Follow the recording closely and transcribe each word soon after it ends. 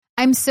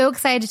I'm so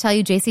excited to tell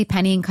you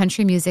JCPenney and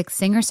country music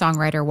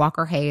singer-songwriter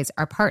Walker Hayes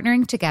are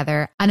partnering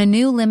together on a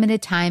new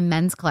limited-time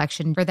men's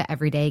collection for the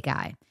everyday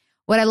guy.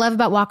 What I love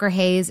about Walker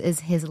Hayes is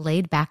his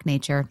laid-back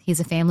nature.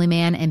 He's a family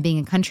man, and being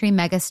a country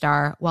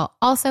megastar while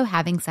also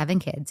having 7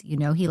 kids, you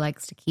know he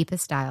likes to keep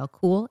his style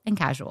cool and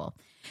casual.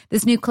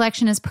 This new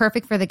collection is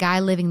perfect for the guy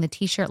living the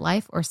t-shirt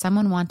life or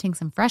someone wanting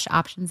some fresh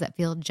options that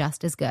feel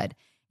just as good.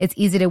 It's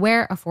easy to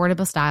wear,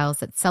 affordable styles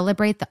that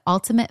celebrate the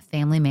ultimate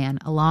family man,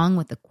 along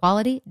with the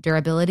quality,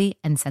 durability,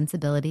 and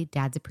sensibility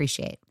dads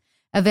appreciate.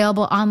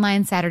 Available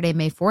online Saturday,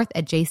 May 4th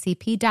at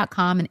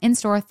jcp.com and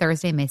in-store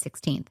Thursday, May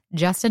 16th.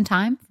 Just in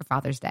time for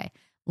Father's Day.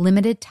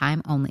 Limited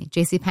time only.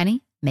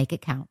 JCPenney, make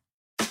it count.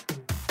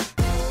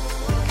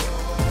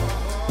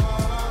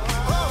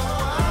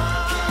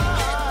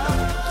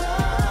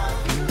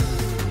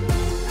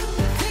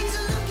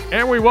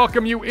 And we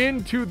welcome you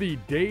into the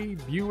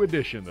debut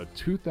edition, the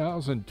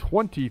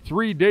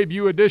 2023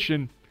 debut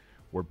edition.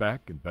 We're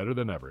back and better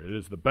than ever. It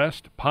is the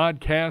best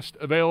podcast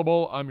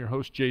available. I'm your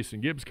host, Jason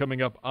Gibbs.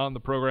 Coming up on the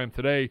program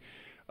today,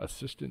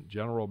 Assistant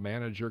General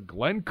Manager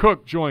Glenn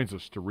Cook joins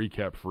us to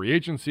recap free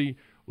agency,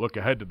 look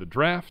ahead to the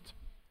draft.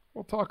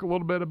 We'll talk a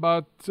little bit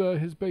about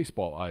his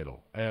baseball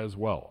idol as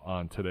well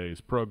on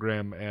today's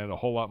program and a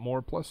whole lot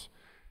more, plus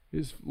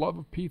his love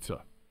of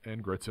pizza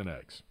and grits and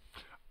eggs.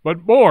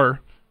 But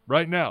more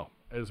right now,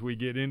 as we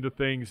get into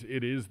things,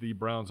 it is the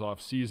Browns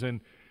off season.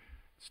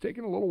 It's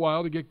taken a little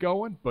while to get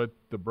going, but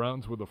the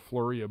Browns with a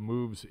flurry of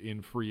moves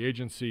in free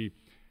agency.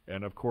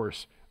 And, of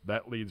course,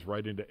 that leads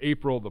right into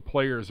April. The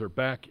players are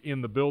back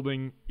in the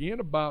building in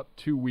about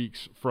 2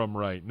 weeks from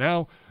right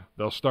now.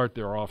 They'll start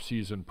their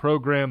off-season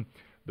program.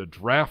 The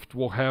draft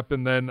will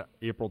happen then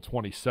April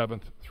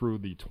 27th through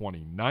the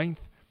 29th.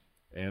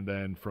 And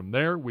then from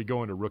there, we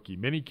go into rookie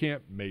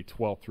minicamp, May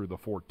 12th through the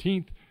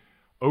 14th.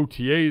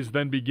 OTAs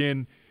then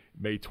begin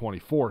May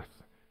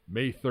 24th,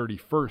 May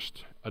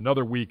 31st,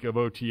 another week of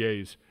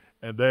OTAs,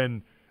 and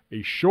then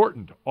a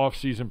shortened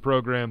off-season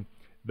program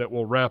that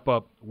will wrap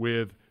up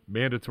with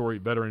mandatory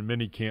veteran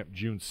minicamp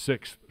June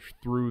 6th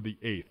through the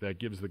 8th. That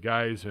gives the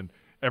guys and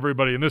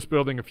everybody in this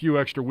building a few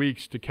extra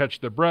weeks to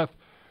catch their breath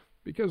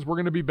because we're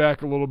going to be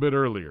back a little bit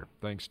earlier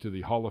thanks to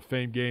the Hall of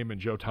Fame game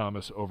and Joe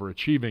Thomas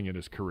overachieving in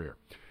his career.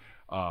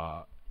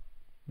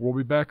 We'll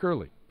be back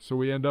early, so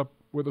we end up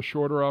with a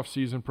shorter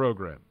off-season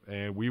program,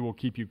 and we will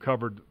keep you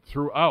covered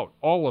throughout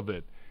all of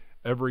it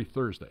every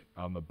Thursday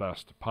on the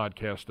best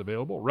podcast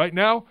available. Right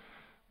now,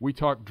 we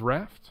talk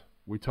draft,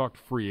 we talk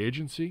free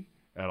agency,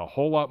 and a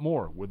whole lot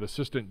more with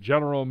Assistant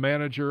General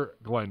Manager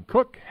Glenn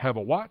Cook. Have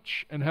a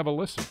watch and have a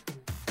listen.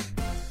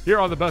 Here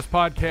on the best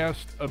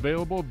podcast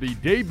available, the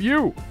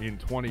debut in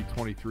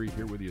 2023,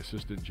 here with the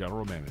Assistant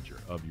General Manager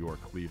of your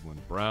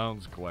Cleveland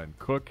Browns, Glenn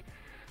Cook.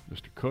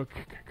 Mr. Cook,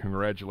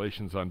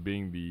 congratulations on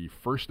being the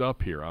first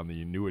up here on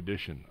the new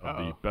edition of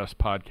the best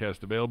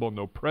podcast available.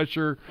 No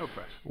pressure. No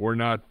pressure. We're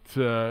not,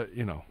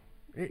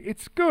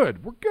 it's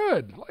good. We're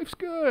good. Life's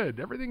good.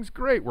 Everything's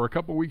great. We're a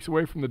couple weeks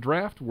away from the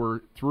draft. We're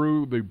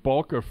through the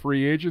bulk of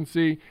free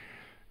agency.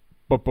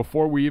 But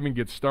before we even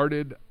get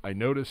started, I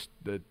noticed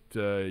that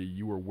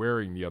you were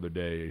wearing the other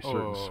day a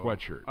certain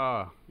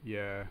sweatshirt.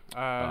 Yeah.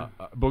 I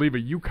believe a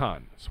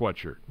UConn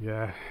sweatshirt.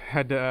 Yeah.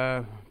 Had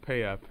to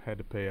pay up.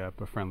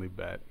 A friendly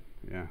bet.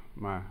 Yeah.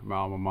 My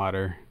alma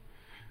mater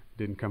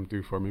didn't come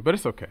through for me, but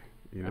it's okay.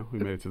 You know, we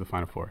made it to the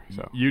Final Four.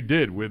 So you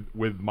did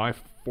with my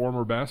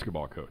former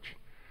basketball coach.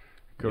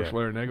 Coach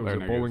Larinaga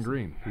was at Bowling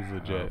Green. He's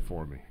legit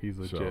for me. He's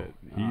legit.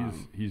 So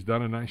he's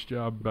done a nice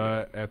job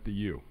at the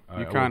U.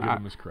 UConn, I will give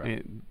him his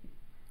credit.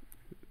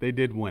 They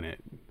did win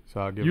it,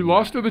 so I'll give. You them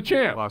lost that. to the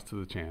champ. Lost to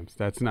the champs.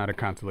 That's not a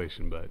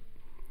consolation, but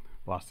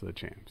lost to the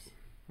champs.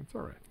 That's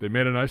all right. They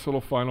made a nice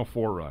little Final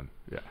Four run.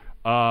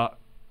 Yeah.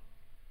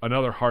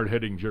 Another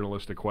hard-hitting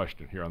journalistic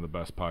question here on the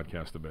best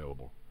podcast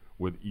available,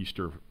 with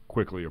Easter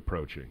quickly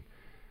approaching.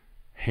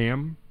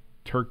 Ham,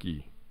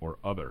 turkey, or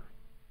other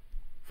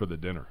for the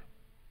dinner?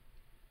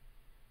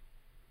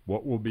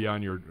 What will be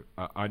on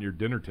your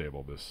dinner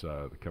table this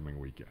the coming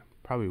weekend?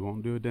 Probably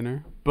won't do a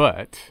dinner,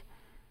 but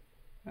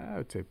I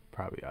would say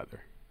probably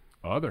other.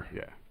 Other?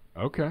 Yeah.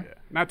 Okay. Yeah.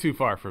 Not too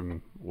far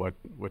from what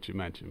you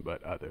mentioned,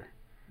 but other.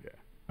 Yeah.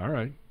 All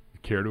right.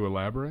 Care to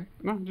elaborate?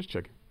 No, just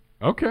chicken.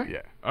 Okay.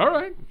 Yeah. All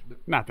right.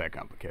 Not that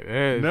complicated.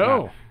 It's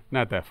no.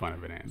 Not that fun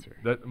of an answer.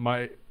 That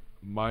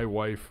my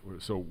wife,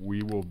 so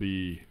we will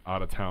be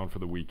out of town for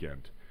the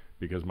weekend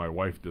because my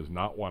wife does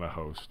not want to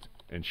host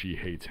and she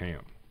hates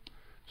ham.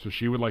 So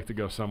she would like to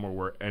go somewhere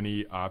where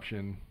any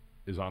option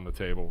is on the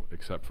table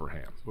except for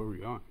ham. So where are we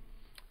going?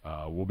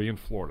 We'll be in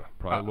Florida.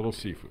 Probably a little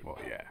seafood. Well,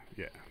 yeah.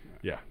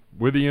 Yeah.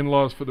 With the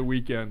in-laws for the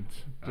weekend.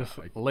 Just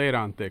lay it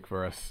on thick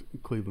for us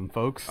Cleveland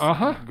folks.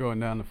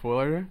 Going down to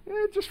Florida.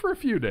 Just for a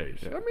few days.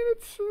 Yeah. I mean,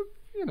 it's,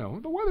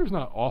 the weather's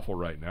not awful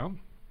right now.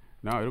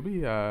 No, it'll be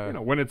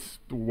when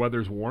the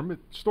weather's warm, it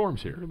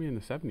storms here. It'll be in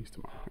the 70s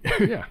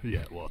tomorrow.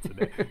 Yeah. Well,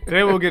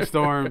 today we'll get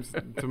storms.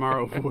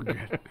 Tomorrow we'll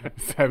get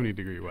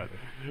 70-degree weather.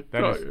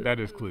 That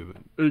is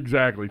Cleveland.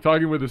 Exactly.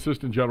 Talking with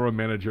Assistant General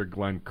Manager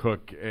Glenn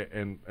Cook,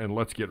 and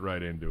let's get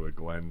right into it,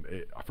 Glenn.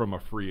 From a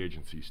free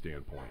agency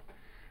standpoint,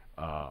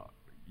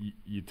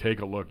 you take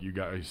a look. You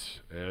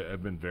guys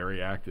have been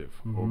very active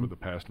over the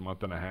past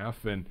month and a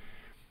half, and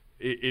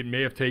it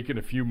may have taken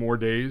a few more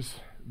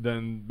days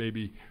than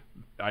maybe.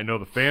 I know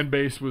the fan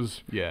base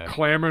was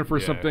clamoring for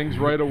some things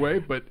right away,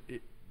 but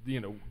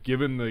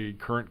given the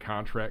current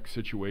contract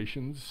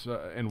situations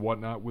and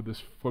whatnot with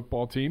this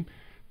football team,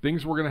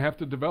 things we're going to have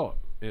to develop,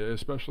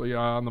 especially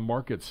on the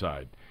market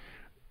side.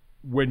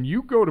 When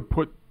you go to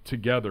put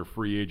together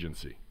free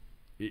agency,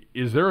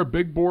 is there a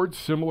big board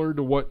similar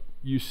to what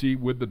you see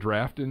with the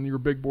draft in your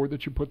big board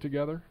that you put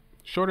together?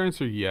 Short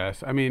answer,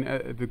 yes. I mean,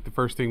 the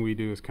first thing we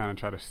do is kind of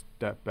try to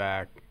step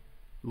back,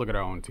 look at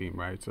our own team,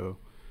 right? So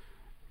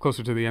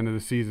closer to the end of the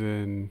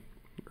season,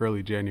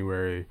 early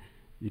January,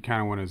 you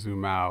kind of want to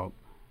zoom out,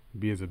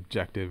 be as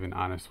objective and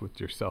honest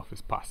with yourself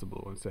as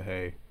possible, and say,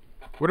 hey,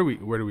 where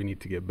do we need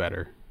to get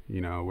better?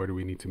 Where do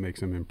we need to make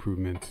some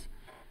improvements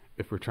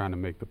if we're trying to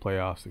make the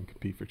playoffs and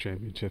compete for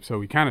championships? So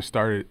we kind of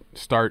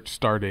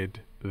started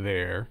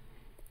there,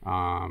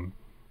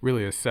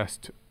 really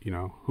assessed,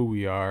 who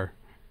we are,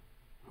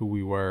 who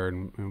we were,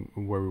 and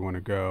where we want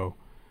to go.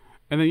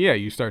 And then,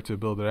 you start to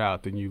build it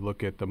out. Then you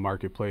look at the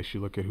marketplace. You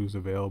look at who's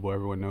available.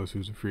 Everyone knows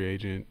who's a free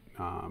agent,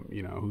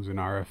 who's an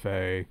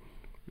RFA,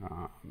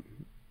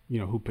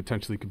 who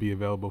potentially could be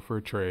available for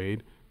a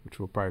trade, which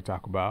we'll probably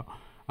talk about.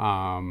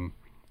 And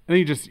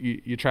then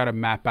you try to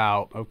map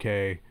out,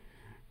 okay,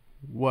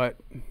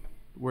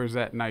 where's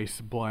that nice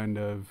blend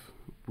of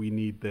we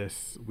need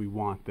this, we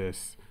want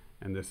this,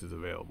 and this is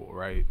available,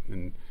 right?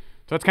 And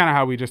so that's kind of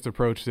how we just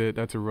approached it.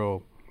 That's a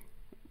real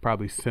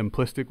probably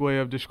simplistic way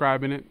of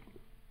describing it.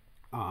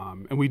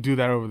 And we do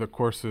that over the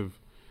course of,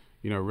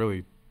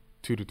 really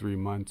 2 to 3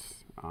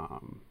 months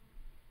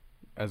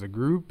as a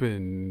group,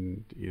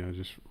 and,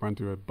 just run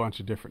through a bunch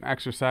of different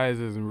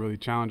exercises and really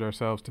challenge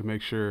ourselves to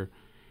make sure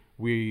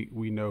we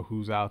know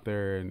who's out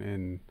there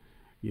and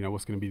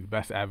what's going to be the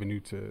best avenue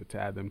to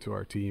add them to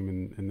our team.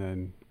 And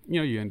then,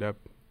 you end up,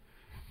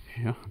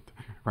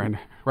 writing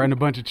a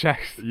bunch of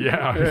checks.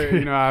 Yeah.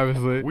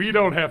 Obviously. We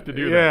don't have to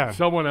do that.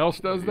 Someone else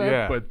does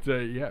that.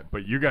 Yeah.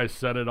 But you guys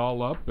set it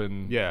all up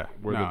and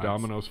where the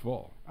dominoes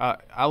fall.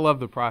 I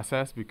love the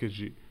process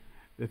because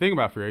the thing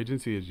about free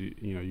agency is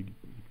you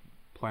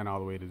plan all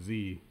the way to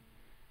Z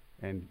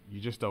and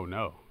you just don't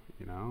know,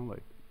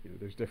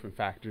 there's different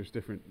factors,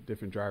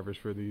 different drivers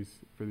for these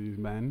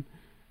men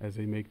as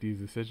they make these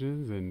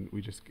decisions, and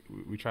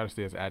we try to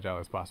stay as agile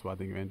as possible. I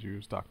think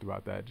Andrew's talked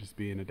about that, just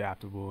being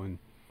adaptable and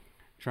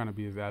trying to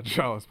be as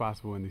agile as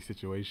possible in these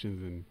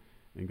situations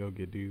and go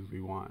get dudes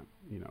we want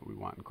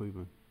in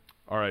Cleveland.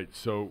 All right,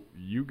 so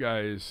you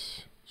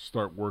guys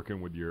start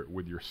working with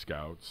your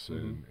scouts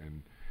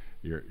and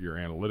your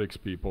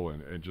analytics people,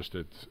 and just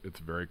it's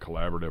a very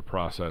collaborative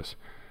process.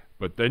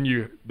 But then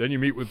you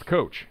meet with the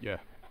coach. Yeah.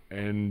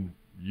 And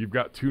you've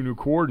got 2 new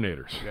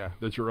coordinators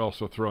that you're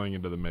also throwing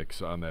into the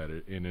mix on that,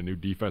 in a new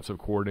defensive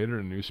coordinator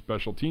and a new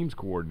special teams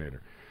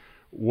coordinator.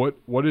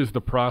 What is the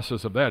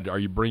process of that? Are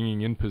you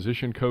bringing in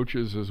position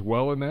coaches as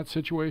well in that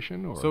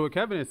situation? Or? So with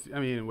Kevin,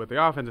 with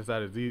the offensive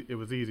side, it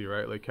was easy,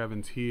 right? Like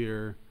Kevin's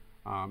here.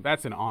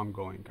 That's an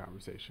ongoing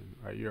conversation,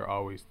 right? You're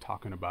always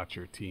talking about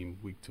your team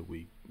week to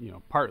week,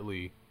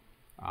 partly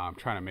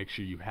trying to make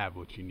sure you have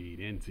what you need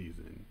in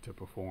season to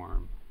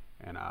perform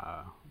and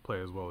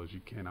play as well as you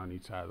can on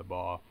each side of the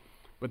ball.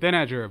 But then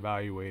as you're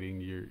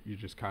evaluating, you're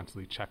just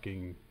constantly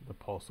checking the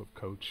pulse of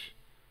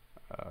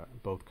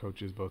both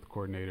coaches, both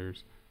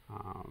coordinators,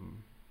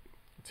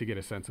 to get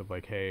a sense of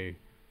like, hey,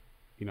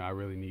 I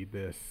really need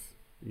this.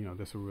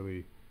 This will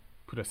really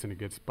put us in a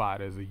good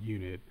spot as a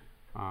unit.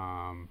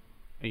 And,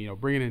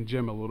 bringing in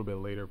Jim a little bit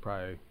later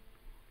probably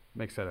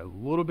makes that a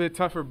little bit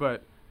tougher,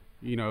 but,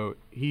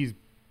 he's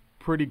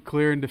pretty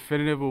clear and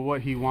definitive of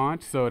what he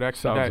wants. So it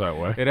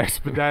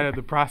expedited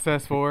the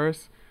process for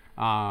us.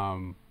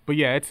 But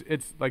yeah,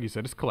 it's like you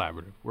said, it's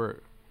collaborative.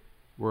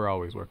 We're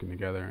always working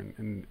together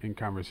and in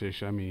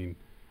conversation.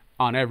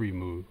 On every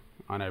move,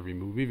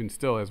 even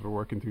still as we're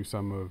working through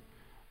some of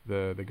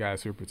the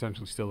guys who are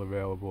potentially still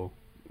available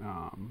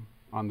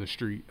on the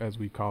street, as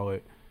we call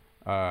it.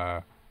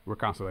 We're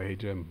constantly like, hey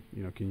Jim,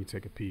 can you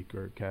take a peek?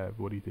 Or Kev,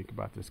 what do you think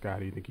about this guy?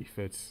 Do you think he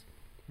fits?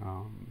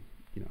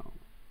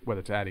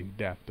 Whether it's adding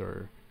depth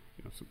or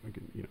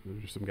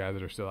there's some guys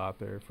that are still out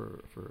there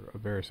for a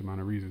various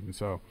amount of reasons. And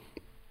so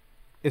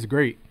it's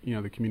great.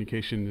 The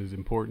communication is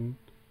important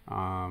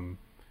because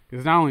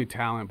it's not only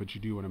talent, but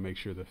you do want to make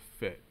sure the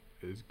fit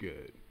is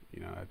good.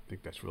 I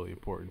think that's really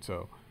important.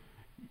 So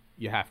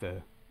you have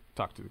to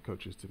talk to the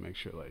coaches to make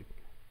sure, like,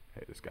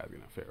 hey, this guy's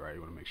going to fit, right?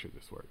 You want to make sure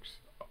this works.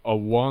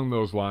 Along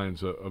those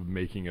lines of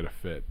making it a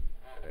fit,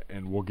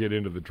 and we'll get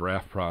into the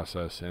draft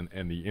process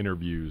and the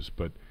interviews,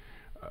 but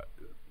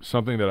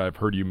something that I've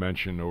heard you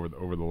mention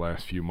over the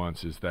last few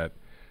months is that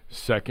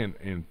second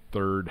and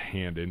third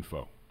hand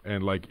info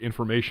and like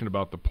information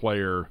about the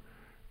player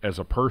as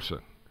a person.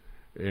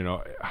 You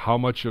know, how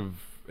much of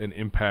an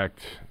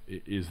impact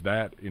is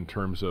that in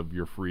terms of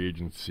your free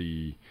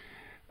agency?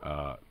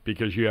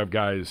 Because you have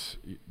guys,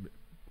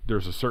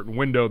 there's a certain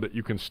window that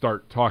you can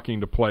start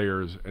talking to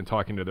players and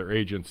talking to their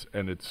agents,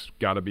 and it's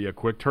got to be a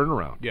quick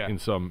turnaround in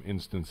some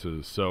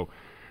instances. So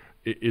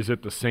is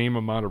it the same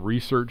amount of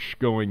research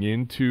going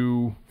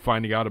into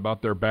finding out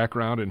about their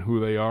background and who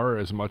they are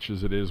as much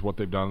as it is what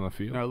they've done on the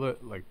field? No, look,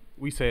 like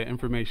we say,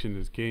 information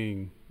is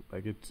king.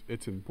 Like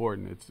it's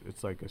important.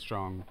 It's like a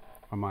strong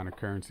amount of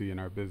currency in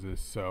our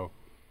business. So,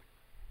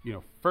 you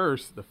know,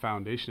 first the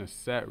foundation is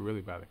set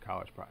really by the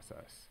college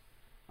process.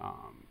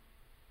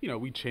 You know,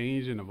 we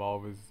change and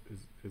evolve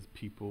as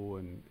people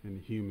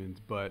and humans,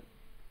 but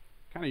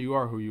kind of you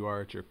are who you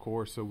are at your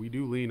core. So we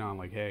do lean on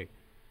like, hey,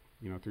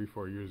 you know,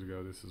 3-4 years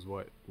ago, this is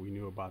what we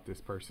knew about this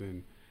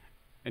person,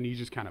 and you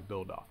just kind of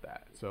build off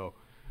that. So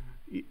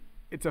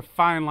it's a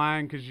fine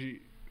line because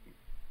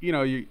you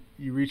know, you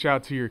reach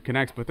out to your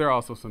connects, but they're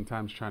also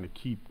sometimes trying to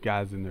keep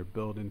guys in their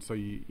building. So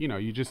you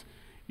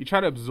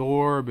try to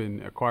absorb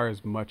and acquire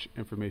as much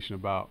information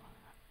about,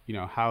 you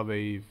know, how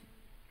they've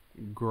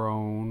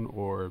grown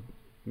or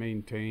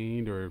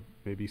maintained or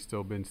maybe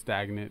still been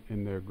stagnant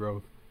in their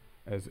growth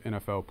as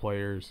NFL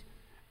players,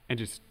 and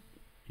just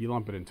you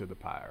lump it into the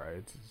pie, right?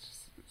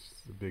 It's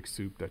just a big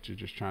soup that you're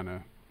just trying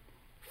to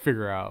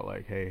figure out,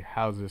 like, hey,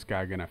 how's this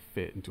guy going to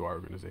fit into our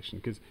organization?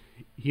 Because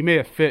he may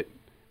have fit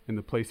in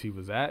the place he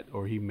was at,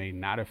 or he may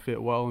not have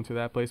fit well into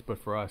that place. But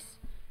for us,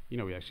 you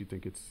know, we actually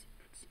think it's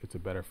a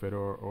better fit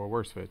or a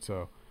worse fit.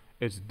 So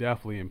it's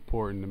definitely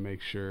important to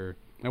make sure.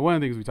 And one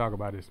of the things we talk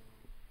about is,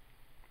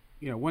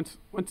 you know, once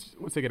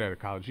they get out of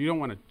college, you don't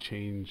want to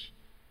change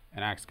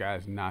and ask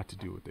guys not to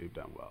do what they've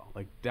done well.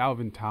 Like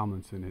Dalvin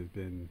Tomlinson has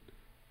been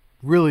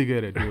really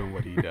good at doing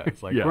what he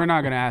does. Like we're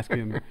not going to ask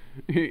him,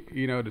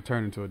 you know, to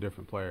turn into a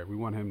different player. We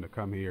want him to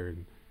come here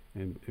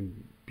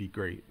and be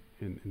great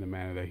in the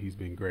manner that he's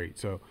been great.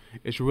 So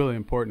it's really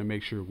important to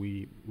make sure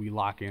we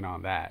lock in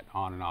on that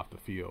on and off the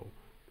field,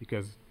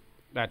 because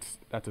that's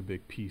a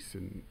big piece,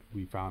 and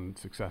we found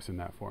success in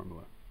that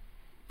formula.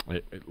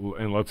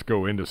 And let's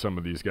go into some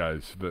of these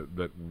guys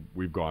that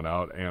we've gone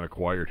out and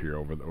acquired here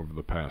over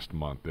the past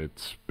month.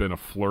 It's been a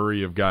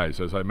flurry of guys.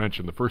 As I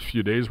mentioned, the first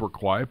few days were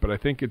quiet, but I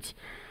think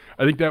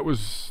that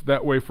was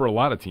that way for a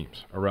lot of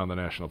teams around the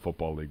National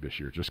Football League this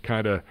year, just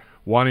kind of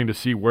wanting to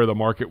see where the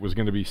market was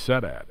going to be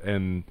set at.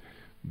 And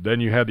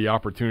then you had the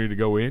opportunity to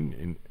go in,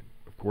 and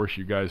of course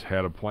you guys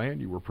had a plan.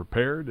 You were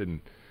prepared,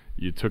 and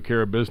you took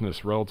care of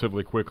business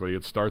relatively quickly.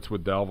 It starts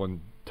with Dalvin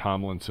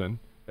Tomlinson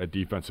at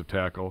defensive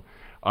tackle.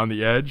 On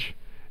the edge,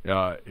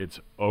 it's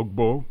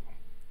Ogbo.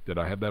 Did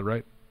I have that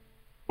right?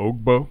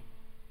 Ogbo?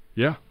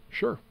 Yeah,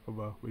 sure.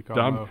 Ogbo. We call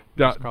him O.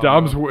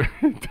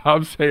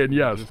 Dom's saying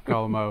yes. Just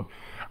call him O.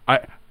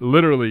 I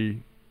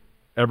literally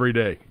every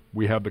day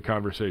we have the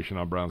conversation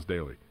on Browns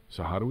Daily.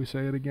 So how do we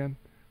say it again?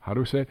 How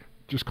do we say it?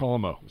 Just call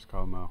him O. Just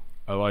call him O.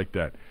 I like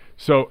that.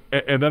 So,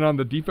 and then on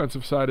the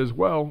defensive side as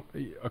well,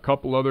 a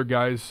couple other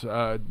guys,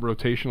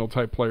 rotational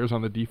type players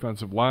on the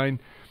defensive line,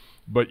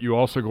 but you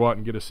also go out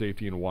and get a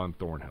safety in Juan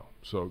Thornhill.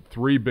 So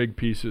 3 big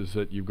pieces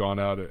that you've gone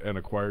out and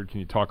acquired. Can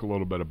you talk a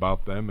little bit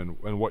about them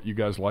and what you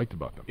guys liked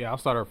about them? Yeah, I'll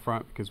start up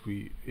front because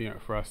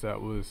for us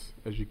that was,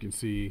 as you can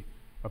see,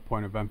 a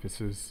point of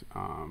emphasis.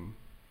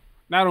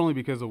 Not only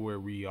because of where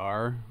we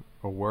are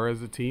or were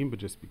as a team, but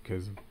just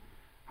because of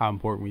how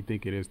important we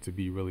think it is to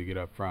be really good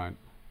up front.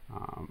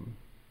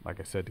 Like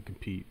I said, to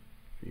compete,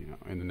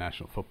 in the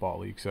National Football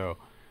League. So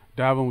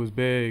Dalvin was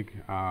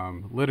big,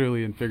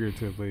 literally and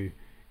figuratively.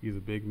 He's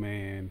a big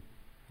man.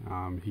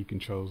 He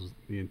controls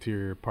the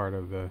interior part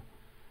of the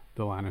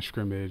line of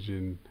scrimmage,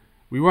 and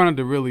we wanted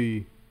to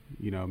really,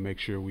 make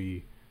sure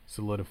we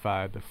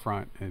solidified the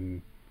front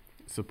and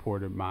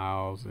supported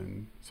Miles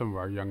and some of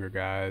our younger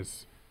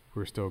guys who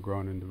are still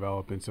growing and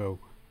developing. So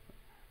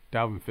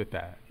Dalvin fit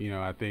that.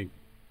 I think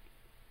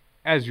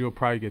as you'll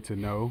probably get to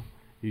know,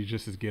 he's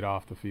just as good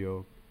off the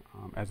field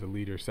as a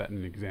leader, setting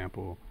an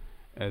example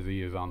as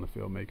he is on the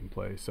field making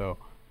plays. So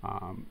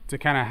to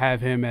kind of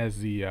have him as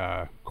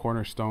the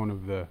cornerstone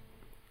of the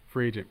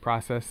free agent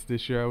process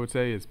this year, I would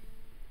say is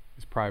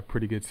probably a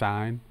pretty good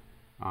sign.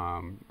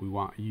 We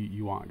want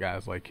you want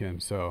guys like him.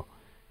 So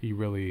he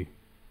really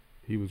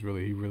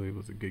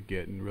was a good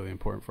get and really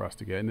important for us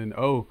to get. And then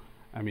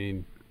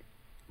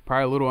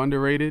probably a little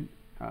underrated.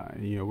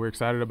 We're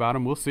excited about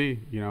him. We'll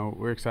see.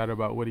 We're excited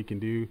about what he can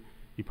do.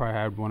 He probably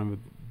had one of the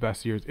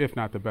best years, if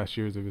not the best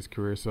years of his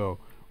career. So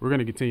we're going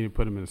to continue to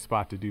put him in a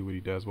spot to do what he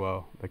does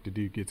well. Like the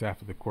dude gets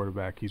after the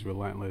quarterback. He's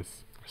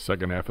relentless.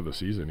 Second half of the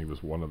season, he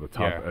was one of the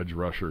top edge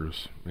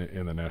rushers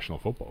in the National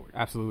Football League.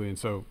 Absolutely. And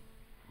so,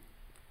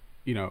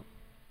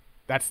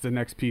 that's the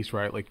next piece,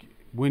 right? Like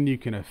when you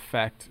can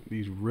affect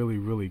these really,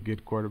 really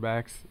good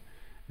quarterbacks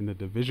in the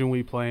division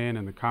we play in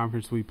and the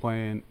conference we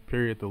play in,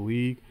 period, the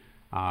league,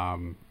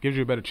 gives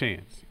you a better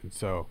chance. And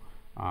so,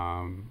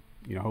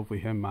 hopefully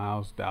him,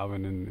 Miles,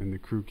 Dalvin, and the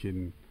crew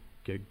can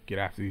get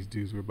after these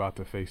dudes we're about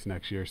to face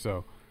next year.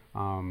 So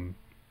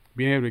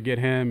being able to get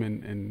him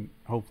and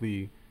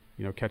hopefully,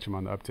 catch him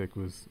on the uptick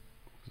was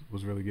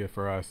really good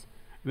for us.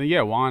 And then,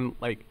 yeah, Juan,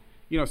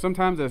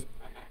 sometimes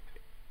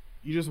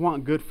you just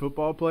want good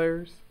football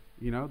players.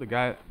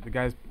 The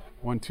guy's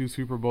won 2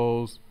 Super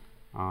Bowls.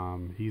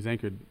 He's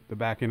anchored the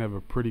back end of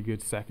a pretty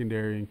good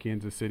secondary in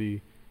Kansas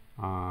City.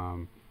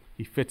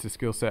 He fits the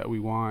skill set we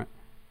want.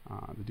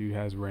 The dude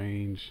has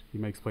range. He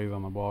makes plays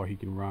on the ball. He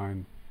can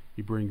run.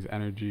 He brings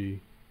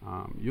energy.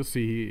 You'll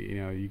see,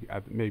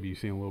 maybe you've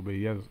seen a little bit.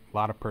 He has a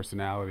lot of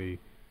personality.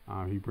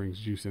 He brings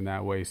juice in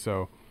that way.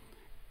 So,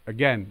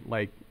 again,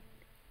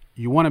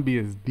 you want to be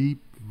as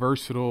deep,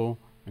 versatile,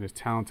 and as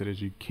talented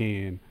as you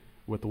can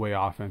with the way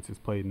offense is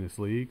played in this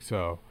league.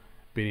 So,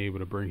 being able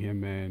to bring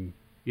him in,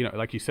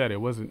 like you said,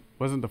 it wasn't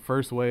the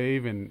first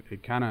wave, and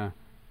it kind of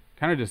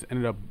just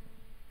ended up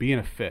being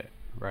a fit,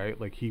 right?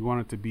 He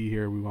wanted to be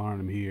here. We wanted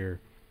him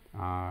here.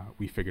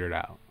 We figured it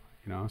out,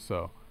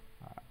 So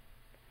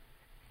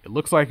it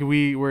looks like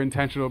we were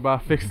intentional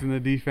about fixing the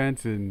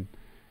defense in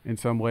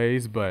some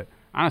ways, but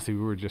honestly,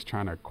 we were just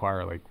trying to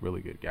acquire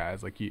really good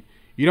guys.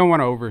 You don't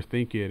want to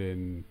overthink it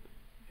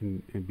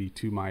and be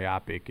too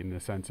myopic in the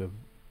sense of,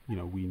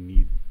 we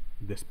need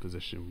this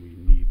position, we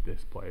need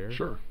this player.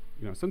 Sure.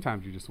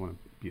 Sometimes you just want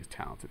to be as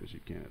talented as you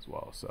can as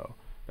well. So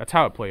that's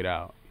how it played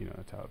out.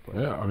 That's how it played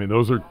out. Yeah, I mean,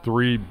 those are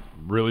 3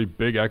 really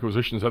big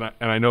acquisitions, and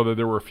I know that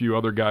there were a few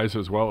other guys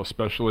as well,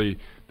 especially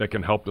that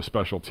can help the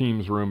special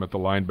teams room at the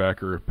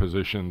linebacker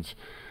positions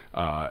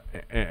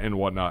and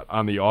whatnot.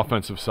 On the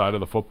offensive side of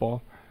the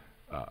football,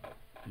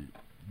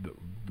 the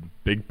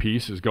big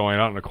piece is going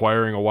out and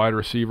acquiring a wide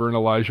receiver in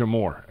Elijah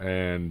Moore.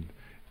 And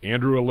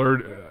Andrew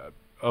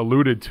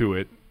alluded to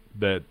it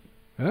that,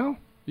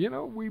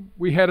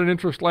 we had an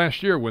interest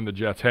last year when the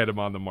Jets had him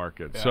on the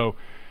market. Yeah. So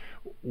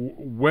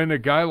when a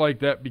guy like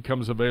that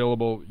becomes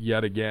available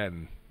yet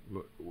again,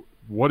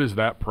 what is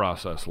that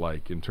process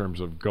like in terms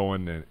of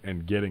going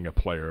and getting a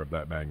player of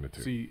that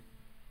magnitude? See,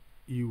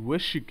 you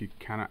wish you could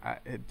kind of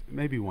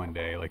maybe one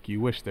day, you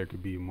wish there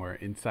could be more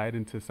insight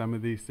into some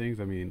of these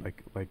things. I mean,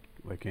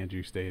 like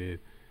Andrew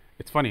stated,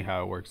 it's funny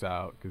how it works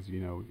out because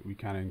we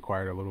kind of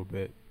inquired a little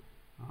bit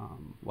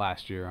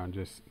last year on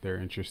just their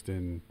interest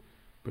in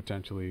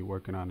potentially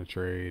working on a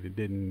trade. It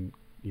didn't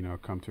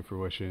come to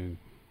fruition,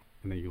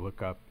 and then you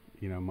look up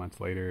months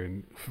later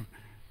and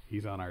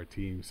he's on our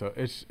team. So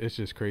it's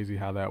just crazy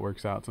how that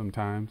works out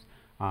sometimes.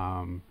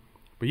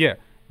 But yeah,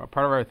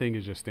 part of our thing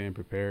is just staying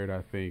prepared.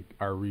 I think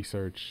our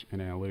research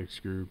and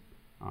analytics group,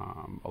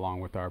 along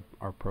with our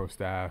pro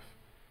staff,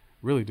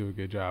 really do a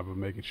good job of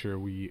making sure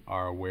we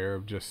are aware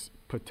of just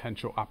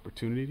potential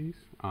opportunities.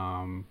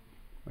 I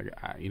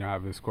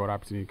have this quote,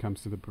 opportunity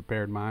comes to the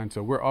prepared mind.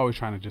 So we're always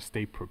trying to just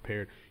stay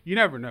prepared. You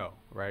never know,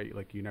 right?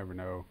 You never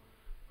know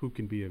who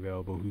can be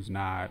available, who's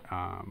not.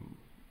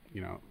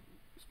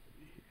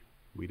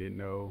 We didn't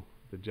know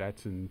the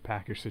Jets and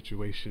Packers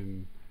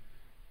situation.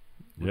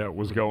 Yeah, it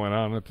was going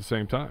on at the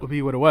same time. Would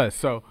be what it was.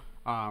 So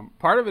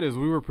part of it is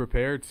we were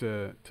prepared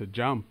to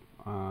jump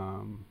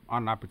on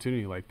an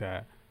opportunity like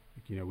that.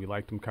 We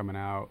liked him coming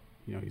out.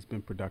 He's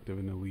been productive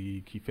in the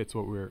league. He fits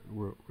what we're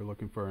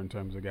looking for in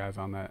terms of guys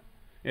on that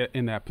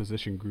in that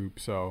position group.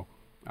 So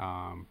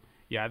I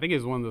think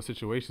it's one of those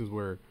situations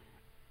where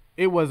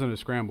it wasn't a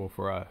scramble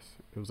for us.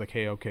 It was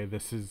hey, okay,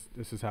 this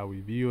is how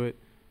we view it.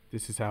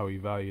 This is how we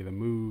value the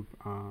move.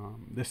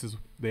 This is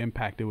the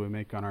impact it would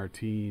make on our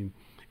team.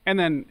 And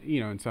then,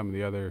 in some of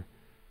the other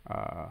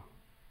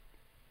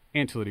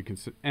ancillary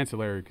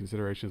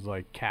considerations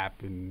like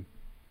cap and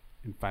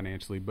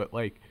financially. But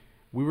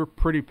we were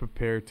pretty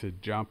prepared to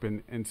jump,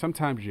 and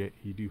sometimes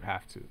you do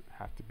have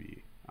to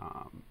be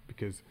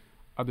because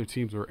other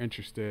teams were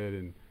interested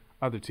and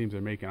other teams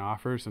are making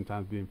offers.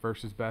 Sometimes being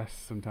first is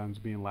best. Sometimes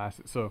being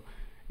last. So,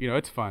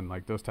 it's fun.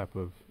 Those type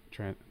of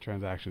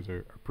transactions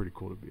are pretty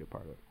cool to be a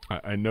part of.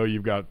 I know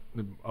you've got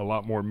a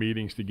lot more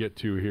meetings to get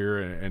to here,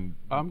 and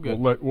I'm good.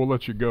 We'll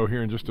let you go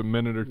here in just a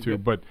minute or two.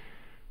 But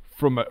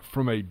from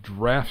a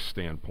draft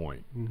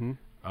standpoint,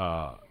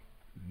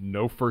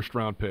 no first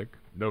round pick,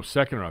 no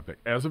second round pick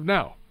as of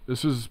now.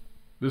 This is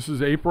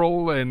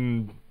April,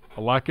 and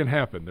a lot can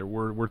happen.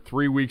 We're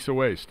 3 weeks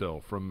away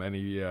still from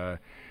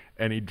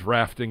any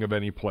drafting of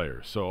any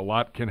players, so a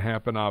lot can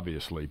happen,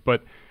 obviously.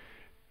 But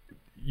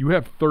you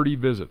have 30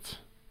 visits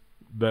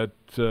that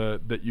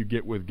you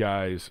get with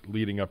guys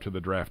leading up to the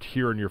draft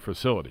here in your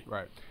facility.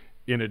 Right.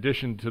 In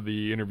addition to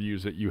the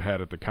interviews that you had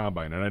at the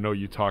Combine. And I know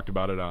you talked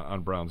about it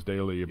on Browns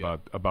Daily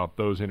about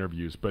those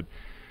interviews. But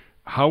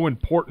how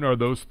important are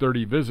those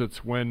 30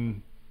 visits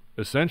when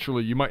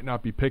essentially you might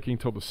not be picking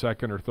till the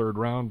second or third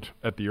round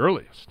at the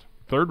earliest?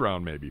 Third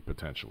round maybe,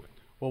 potentially.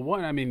 Well,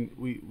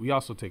 we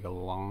also take a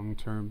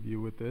long-term view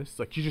with this.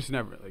 You just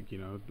never,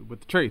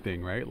 with the trade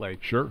thing, right?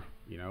 Sure.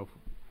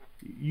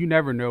 You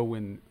never know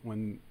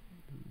when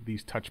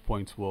these touch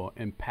points will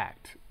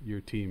impact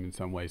your team in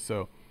some way.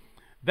 So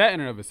that in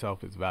and of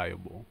itself is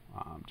valuable.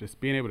 Just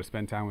being able to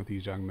spend time with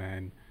these young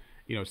men.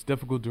 It's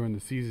difficult during the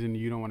season.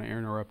 You don't want to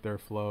interrupt their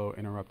flow,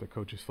 interrupt the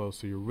coach's flow.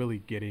 So you're really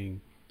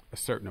getting a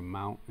certain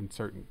amount and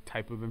certain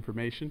type of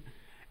information.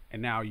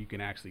 and now you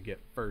can actually get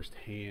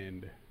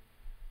firsthand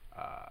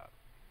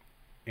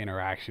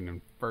interaction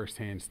and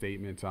firsthand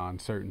statements on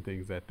certain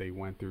things that they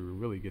went through, and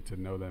really get to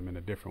know them in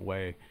a different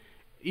way.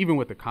 Even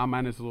with the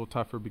combine, it's a little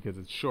tougher because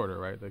it's shorter,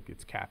 right? Like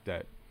it's capped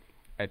at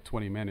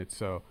 20 minutes.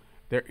 So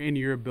they're in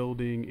your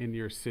building, in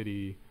your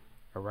city,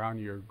 around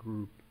your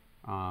group.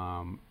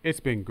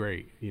 It's been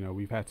great.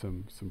 We've had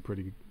some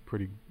pretty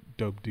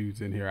dope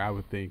dudes in here. I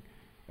would think,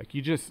 like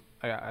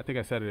I think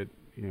I said it,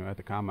 at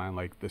the combine,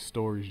 like the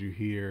stories you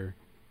hear,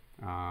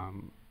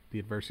 the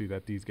adversity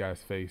that these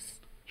guys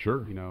face,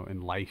 sure,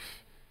 in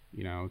life,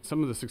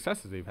 some of the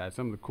successes they've had,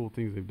 some of the cool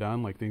things they've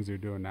done, like things they're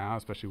doing now,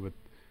 especially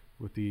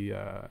with the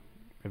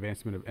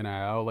advancement of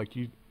NIL. Like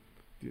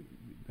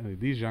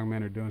these young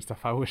men are doing stuff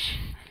I wish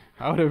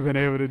I would have been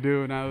able to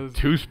do when I was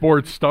 2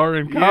 sports star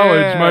in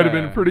college. Might have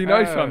been pretty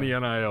nice on the NIL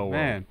world.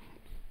 Man.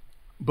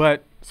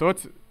 But so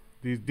it's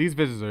these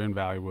visits are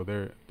invaluable.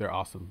 They're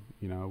awesome.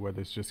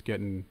 Whether it's just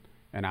getting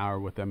an hour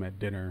with them at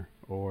dinner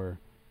or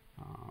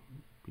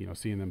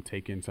seeing them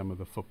take in some of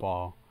the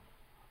football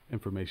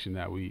information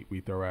that we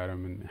throw at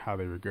them and how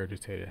they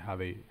regurgitate it, how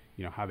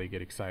they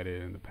get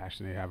excited and the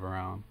passion they have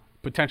around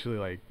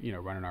potentially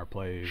running our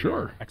plays, sure,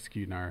 or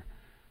executing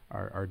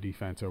our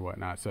defense or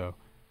whatnot. So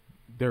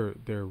they're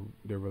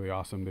really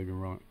awesome. They've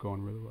been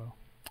going really well.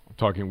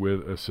 Talking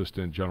with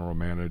Assistant General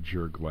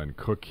Manager Glenn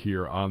Cook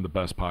here on the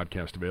Best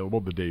Podcast Available,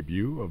 the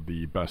debut of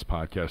the Best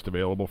Podcast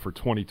Available for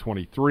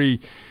 2023.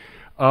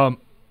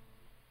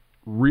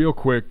 Real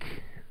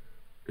quick,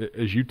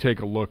 as you take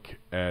a look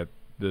at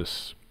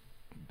this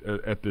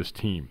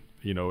team,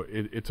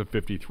 it's a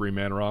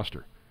 53-man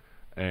roster,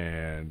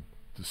 and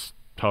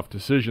tough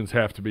decisions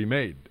have to be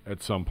made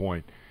at some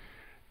point.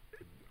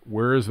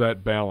 Where is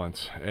that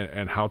balance,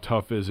 and how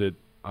tough is it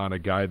on a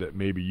guy that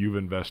maybe you've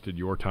invested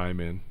your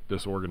time in,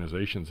 this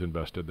organization's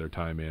invested their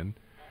time in,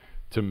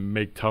 to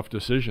make tough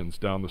decisions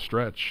down the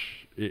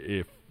stretch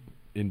if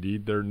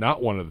indeed they're not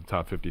one of the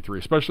top 53,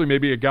 especially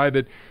maybe a guy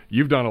that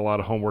you've done a lot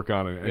of homework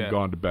on and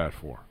gone to bat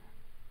for?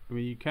 I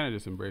mean, you kind of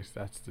just embrace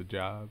that's the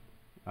job.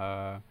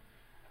 Cut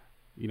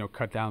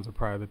downs are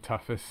probably the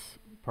toughest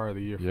part of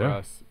the year for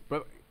us,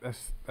 but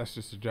that's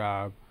just a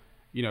job.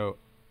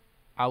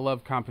 I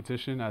love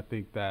competition. I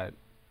think that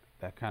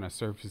kind of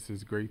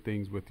surfaces great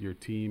things with your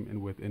team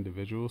and with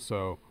individuals.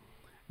 So,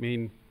 I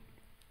mean,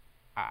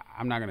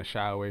 I'm not going to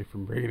shy away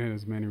from bringing in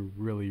as many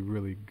really,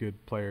 really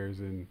good players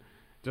and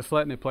just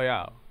letting it play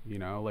out. You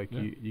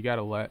got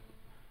to let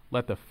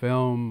the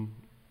film,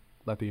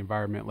 let the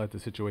environment, let the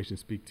situation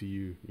speak to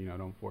you.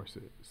 Don't force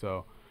it.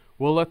 So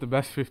we'll let the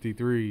best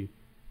 53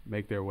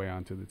 make their way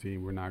onto the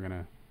team. We're not going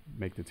to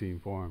make the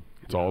team for them.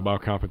 It's all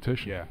about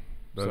competition.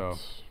 Yeah.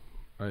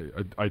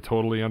 I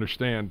totally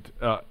understand.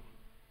 A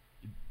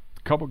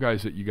couple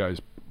guys that you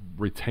guys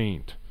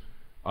retained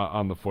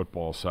on the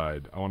football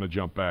side. I want to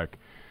jump back.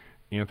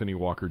 Anthony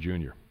Walker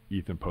Jr.,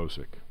 Ethan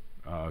Posick,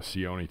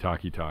 Sione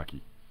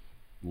Takitaki,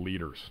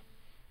 leaders.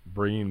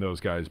 Bringing those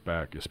guys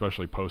back,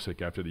 especially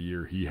Posick after the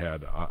year he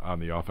had on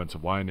the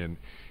offensive line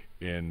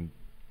in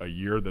a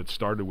year that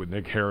started with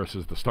Nick Harris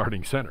as the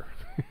starting center.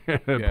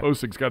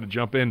 Posick's got to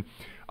jump in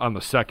on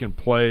the second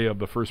play of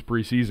the first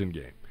preseason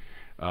game.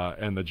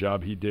 And the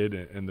job he did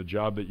and the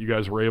job that you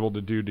guys were able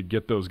to do to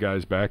get those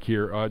guys back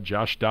here.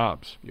 Josh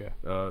Dobbs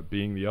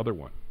being the other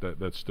one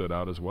that stood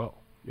out as well.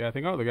 Yeah, I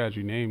think all the guys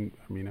you named,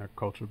 are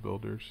culture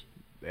builders.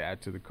 They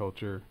add to the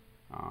culture,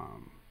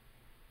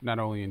 not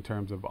only in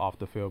terms of off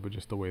the field, but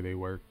just the way they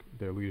work,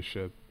 their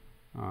leadership.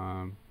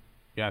 I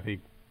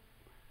think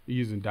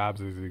using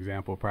Dobbs as an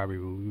example, probably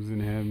losing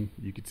him,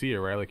 you could see it,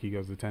 right? Like he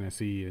goes to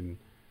Tennessee and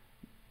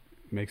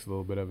makes a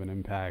little bit of an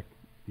impact,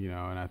 and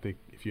I think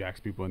if you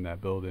ask people in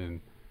that building,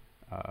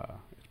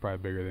 it's probably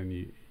bigger than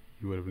you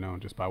would have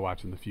known just by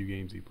watching the few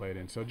games he played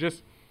in. So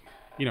just,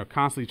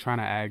 constantly trying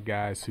to add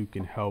guys who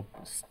can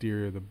help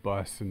steer the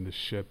bus and the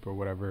ship or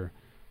whatever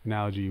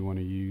analogy you want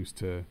to use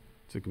to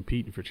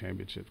compete for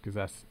championships, because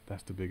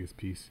that's the biggest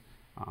piece.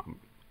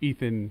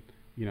 Ethan,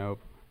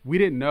 we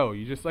didn't know.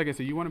 You just, like I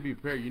said, you want to be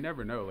prepared. You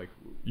never know. Like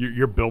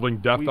you're building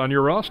depth on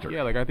your roster.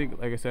 Yeah, I think,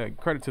 like I said,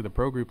 credit to the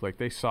pro group. Like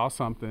they saw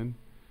something,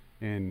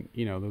 and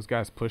those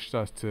guys pushed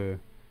us to,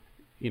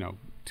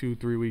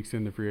 2-3 weeks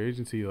into free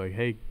agency. Like,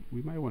 hey,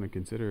 we might want to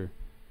consider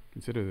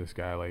this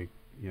guy. Like,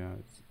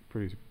 it's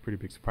pretty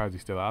big surprise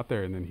he's still out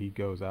there, and then he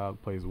goes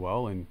out, plays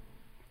well, and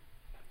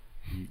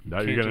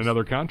now you get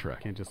another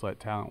contract. Can't just let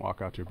talent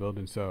walk out your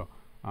building. So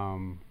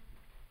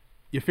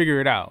you figure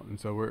it out, and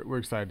so we're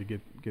excited to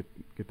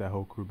get that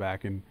whole crew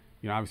back. And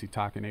obviously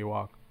Talk and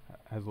AWalk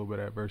has a little bit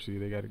of adversity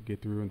they got to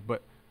get through,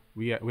 but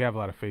we have a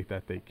lot of faith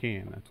that they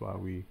can. That's why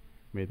we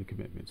made the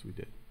commitments we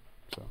did.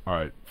 So all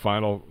right,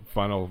 final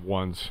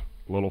ones,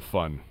 a little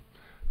fun.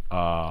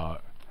 No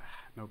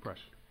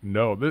pressure.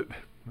 No,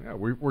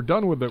 we're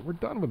done with it. We're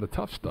done with the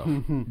tough stuff.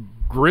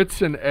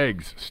 Grits and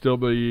eggs still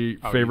the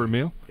favorite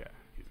meal? Yeah.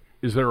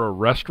 Is there a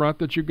restaurant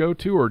that you go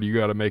to, or do you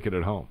got to make it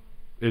at home?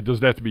 It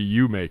doesn't have to be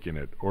you making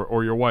it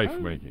or your wife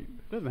making it.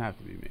 It doesn't have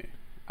to be me.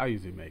 I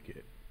usually make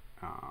it.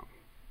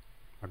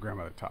 My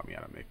grandmother taught me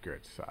how to make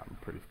grits, so I'm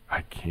pretty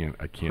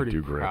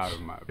do grits. Proud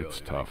of my ability It's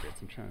to tough. make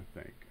grits. I'm trying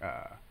to think.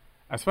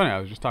 That's funny. I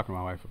was just talking to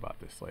my wife about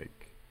this.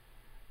 Like,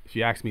 if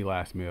you ask me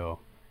last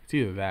meal, it's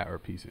either that or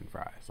pizza and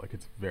fries. Like,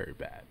 it's very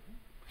bad,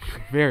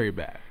 very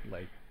bad.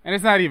 Like, and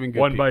it's not even good.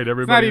 One bite,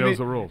 everybody knows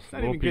the rules. It's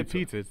not even good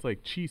pizza. It's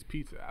like cheese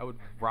pizza. I would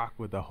rock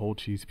with a whole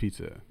cheese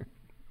pizza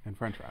and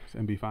French fries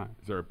and be fine.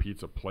 Is there a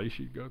pizza place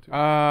you'd go to?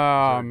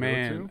 Oh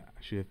man,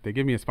 if they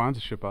give me a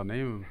sponsorship, I'll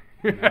name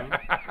them. You know?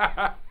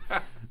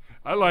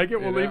 I like it.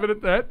 We'll leave it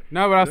at that.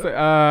 No, but I'll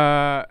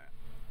say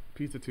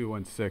Pizza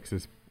 216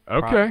 is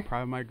Okay.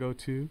 probably my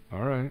go-to.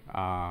 All right.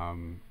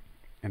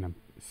 And it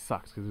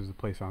sucks because there's a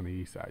place on the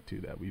east side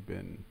too that we've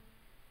been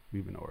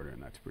ordering.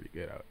 That's pretty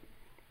good.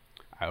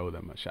 I owe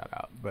them a shout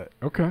out. But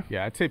Okay.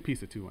 yeah, I'd say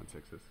Pizza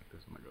 216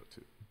 is my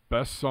go-to.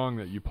 Best song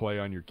that you play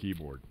on your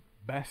keyboard.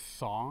 Best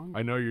song?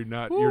 I know you're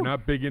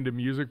not big into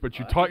music, but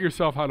you taught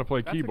yourself how to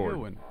play That's keyboard. a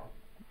good one.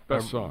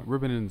 Best song.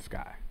 Ribbon in the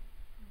Sky.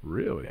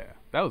 Really? Yeah,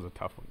 that was a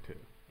tough one too.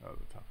 That was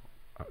a tough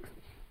one.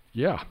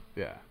 Yeah.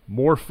 Yeah.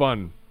 More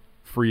fun,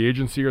 free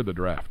agency or the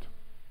draft?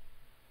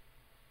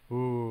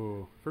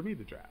 Ooh, for me,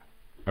 the draft.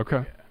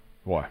 Okay. Yeah.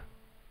 Why?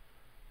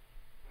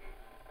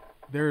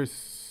 There is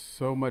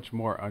so much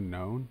more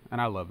unknown, and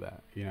I love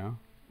that. You know,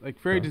 like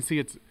free agency,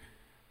 it's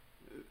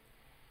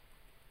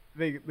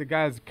the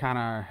guys kind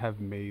of have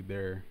made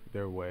their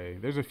way.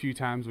 There's a few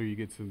times where you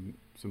get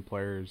some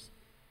players.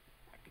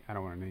 I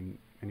don't want to name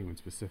anyone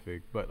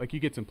specific, but like you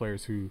get some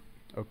players who,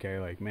 okay,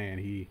 like man,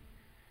 he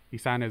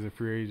signed as a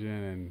free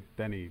agent and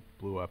then he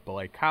blew up. But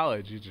like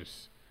college,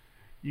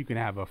 you can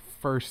have a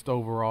first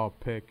overall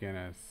pick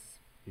and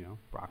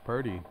Brock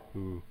Purdy,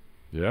 who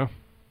Yeah.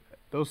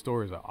 those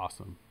stories are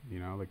awesome. You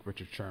know, like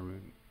Richard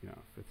Sherman,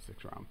 5th,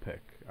 6th round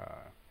pick.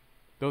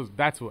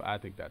 That's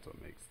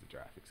what makes the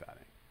draft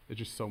exciting. There's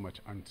just so much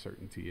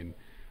uncertainty, and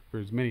for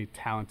as many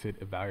talented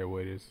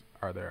evaluators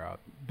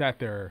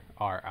there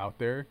are out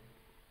there,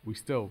 we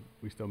still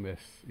miss.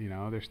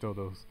 There's still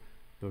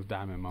those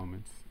diamond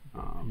moments.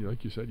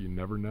 Like you said, you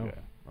never know.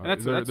 Yeah.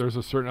 And There's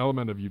a certain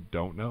element of you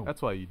don't know.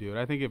 That's why you do it.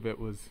 I think if it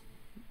was,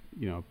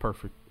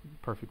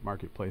 perfect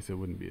marketplace, it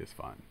wouldn't be as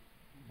fun.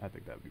 I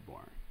think that'd be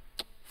boring.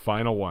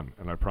 Final one,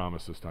 and I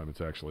promise this time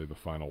it's actually the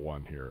final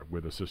one here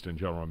with Assistant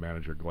General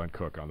Manager Glenn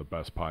Cook on the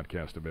best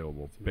podcast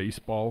available,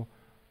 Baseball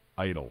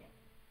Idol.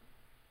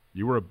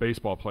 You were a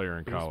baseball player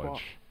in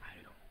college.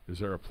 Idol. Is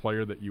there a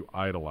player that you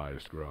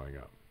idolized growing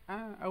up?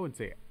 I wouldn't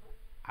say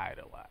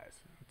idolize.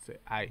 I'd say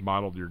I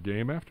Modeled your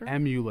game after?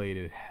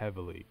 emulated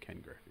heavily Ken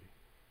Griffey.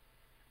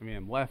 I mean,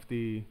 I'm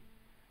lefty.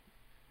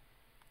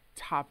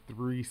 Top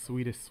 3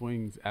 sweetest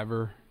swings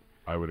ever.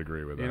 I would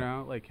agree with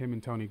that. Like him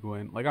and Tony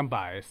Gwynn. Like I'm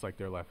biased, like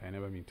they're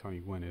left-handed. But I mean, Tony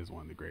Gwynn is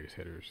one of the greatest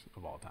hitters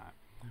of all time.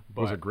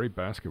 But Was a great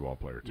basketball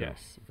player too.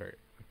 yes, very.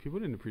 People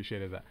didn't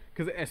appreciate it as that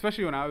because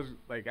especially when I was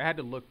like, I had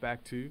to look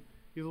back too.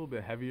 He was a little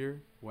bit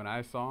heavier when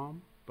I saw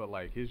him, but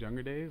like his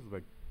younger days,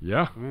 like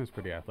Yeah. I mean, it was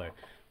pretty athletic.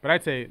 But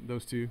I'd say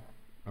those two.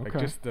 Like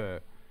Okay.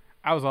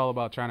 I was all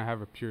about trying to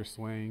have a pure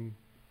swing,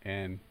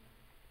 and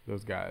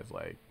those guys,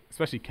 like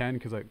especially Ken,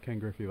 because like Ken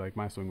Griffey, like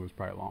my swing was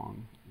probably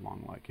long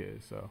like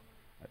his. So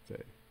I'd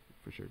say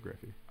for sure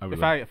Griffey.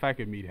 If I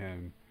could meet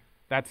him,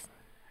 that's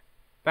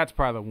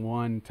probably the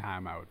one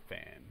time I would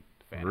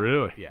fan.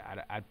 Really?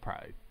 Yeah, I'd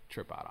probably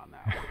trip out on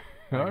that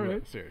one. All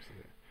right. Seriously.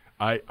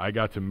 I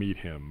got to meet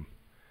him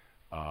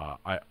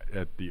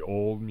at the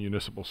old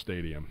Municipal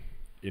Stadium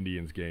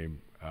Indians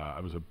game. I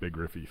was a big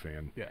Griffey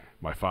fan. Yeah.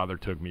 My father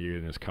took me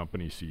in his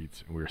company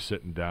seats, and we were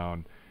sitting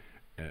down,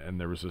 and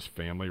there was this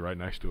family right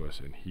next to us,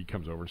 and he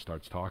comes over and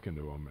starts talking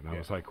to him, and I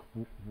was like,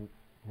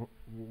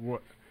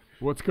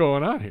 what's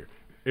going on here?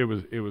 It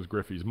was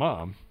Griffey's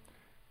mom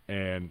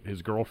and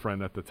his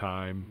girlfriend at the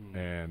time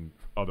and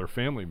other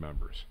family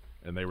members,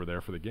 and they were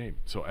there for the game.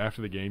 So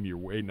after the game, you're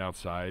waiting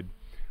outside.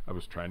 I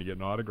was trying to get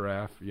an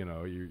autograph.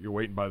 You're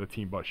waiting by the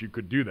team bus. You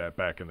could do that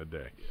back in the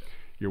day. Yeah.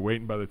 You're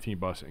waiting by the team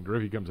bus, and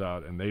Griffey comes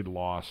out, and they'd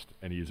lost,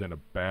 and he's in a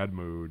bad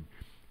mood,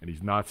 and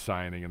he's not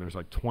signing, and there's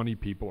like 20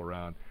 people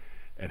around,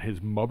 and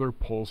his mother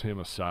pulls him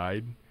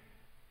aside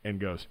and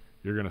goes,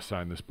 "You're going to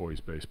sign this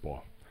boy's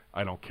baseball.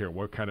 I don't care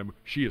what kind of."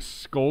 She is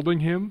scolding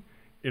him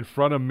in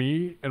front of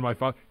me and my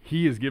father.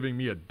 He is giving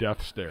me a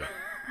death stare.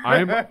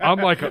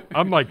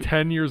 I'm like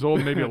 10 years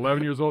old, maybe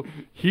 11 years old.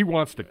 He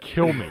wants to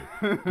kill me.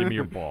 Give me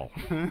your ball.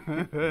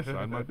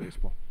 Sign my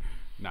baseball.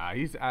 Nah,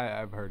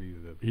 I've heard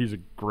he's a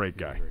great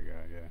guy. Great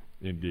guy,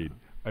 yeah. Indeed.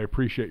 I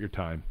appreciate your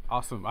time.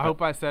 Awesome. I hope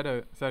I set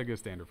a good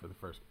standard for the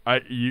first.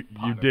 You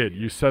did.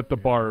 You set the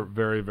bar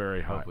very,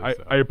 very high.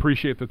 I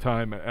appreciate the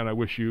time, and I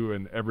wish you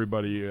and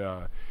everybody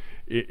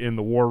in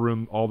the war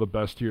room all the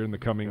best here in the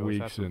coming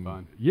weeks. Let's have some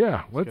fun.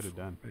 Yeah, let's get it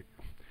done.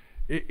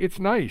 It's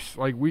nice.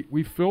 Like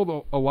we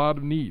filled a lot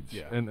of needs,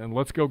 and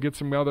let's go get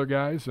some other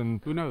guys,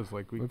 and who knows?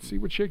 Like let's see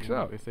what shakes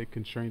out. They say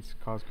constraints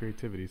cause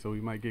creativity, so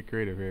we might get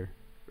creative here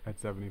at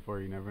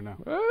 74. You never know.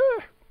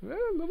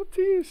 Little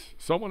tease.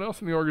 Someone else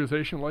in the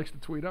organization likes to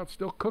tweet out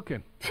 "still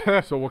cooking,"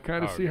 so we'll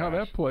kind of see how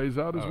that plays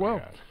out as well.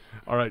 Gosh.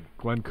 All right,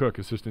 Glenn Cook,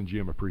 Assistant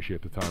GM.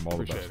 Appreciate the time. All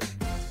the best.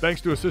 Appreciate it.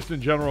 Thanks to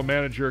Assistant General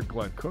Manager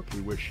Glenn Cook.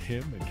 We wish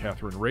him and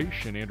Catherine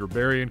Raish and Andrew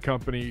Berry and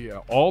company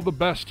all the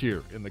best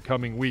here in the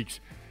coming weeks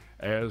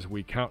as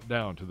we count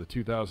down to the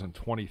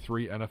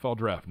 2023 NFL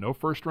Draft. No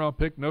first-round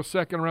pick, no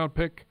second-round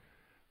pick.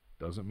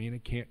 Doesn't mean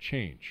it can't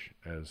change,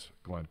 as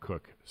Glenn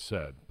Cook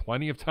said.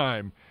 Plenty of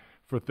time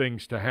for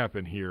things to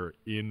happen here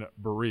in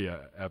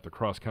Berea at the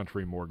Cross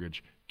Country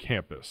Mortgage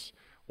campus.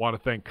 Want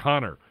to thank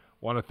Connor.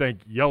 Want to thank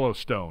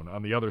Yellowstone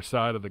on the other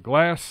side of the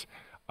glass.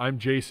 I'm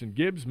Jason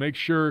Gibbs. Make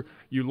sure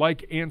you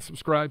like and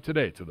subscribe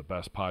today to the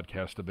best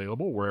podcast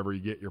available wherever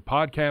you get your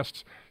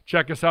podcasts.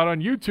 Check us out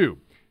on YouTube,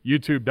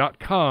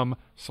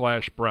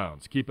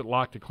 youtube.com/Browns. Keep it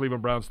locked to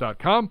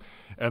clevelandbrowns.com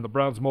and the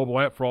Browns mobile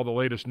app for all the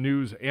latest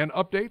news and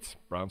updates.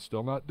 Browns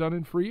still not done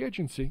in free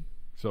agency,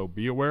 so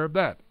be aware of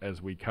that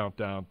as we count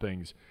down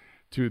things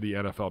to the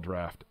NFL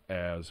Draft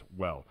as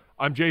well.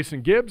 I'm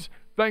Jason Gibbs.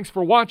 Thanks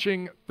for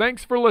watching.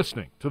 Thanks for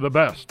listening to the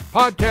best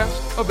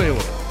podcast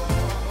available.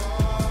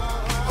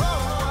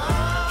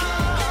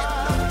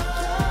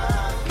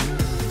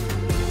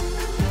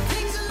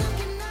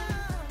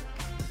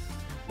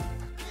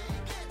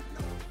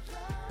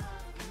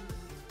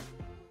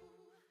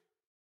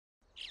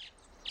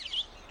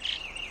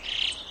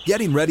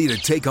 Getting ready to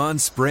take on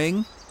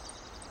spring?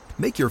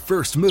 Make your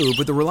first move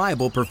with the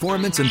reliable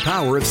performance and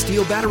power of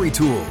Steel battery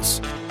tools.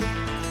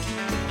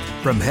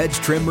 From hedge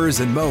trimmers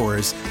and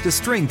mowers to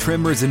string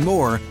trimmers and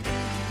more,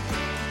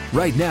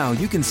 right now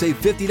you can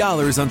save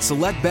 $50 on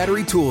select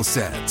battery tool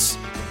sets.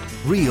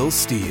 Real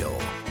Steel.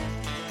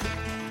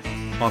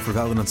 Offer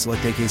valid on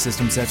select AK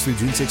system sets through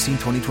June 16,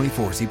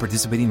 2024. See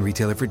participating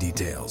retailer for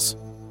details.